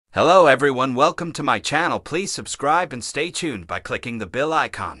Hello everyone, welcome to my channel. Please subscribe and stay tuned by clicking the bell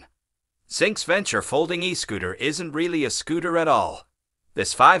icon. Zinc's Venture folding e-scooter isn't really a scooter at all.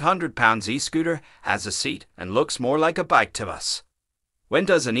 This 500-pound e-scooter has a seat and looks more like a bike to us. When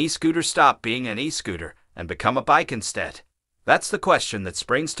does an e-scooter stop being an e-scooter and become a bike instead? That's the question that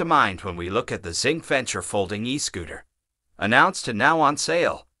springs to mind when we look at the Zinc Venture folding e-scooter. Announced and now on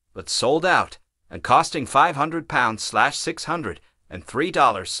sale, but sold out, and costing £500/600 and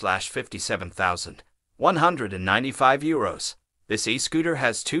 €3/57,195. This e-scooter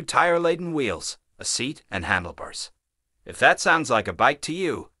has 2 tire-laden wheels, a seat, and handlebars. If that sounds like a bike to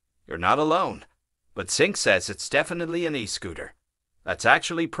you, you're not alone. But Zinc says it's definitely an e-scooter. That's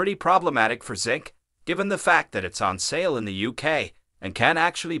actually pretty problematic for Zinc, given the fact that it's on sale in the UK and can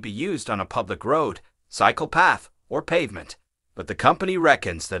actually be used on a public road, cycle path, or pavement. But the company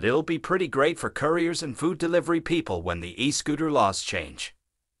reckons that it'll be pretty great for couriers and food delivery people when the e-scooter laws change.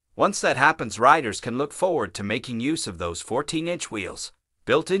 Once that happens, riders can look forward to making use of those 14-inch wheels,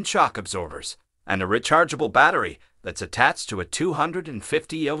 built-in shock absorbers, and a rechargeable battery that's attached to a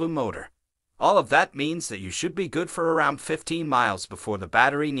 250 kW motor. All of that means that you should be good for around 15 miles before the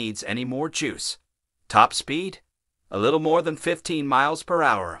battery needs any more juice. Top speed? A little more than 15 miles per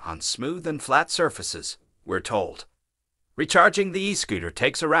hour on smooth and flat surfaces, we're told. Recharging the e-scooter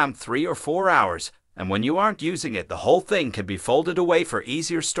takes around 3 or 4 hours, and when you aren't using it, the whole thing can be folded away for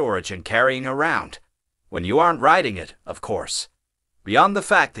easier storage and carrying around. When you aren't riding it, of course. Beyond the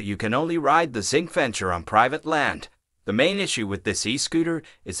fact that you can only ride the Zinc Venture on private land, the main issue with this e-scooter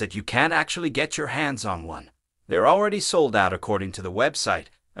is that you can't actually get your hands on one. They're already sold out according to the website,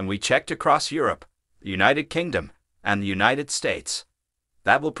 and we checked across Europe, the United Kingdom, and the United States.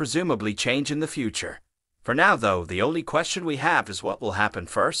 That will presumably change in the future. For now, though, the only question we have is what will happen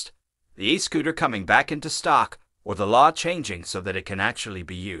first: the e-scooter coming back into stock, or the law changing so that it can actually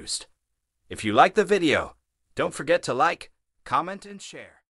be used. If you like the video, don't forget to like, comment, and share.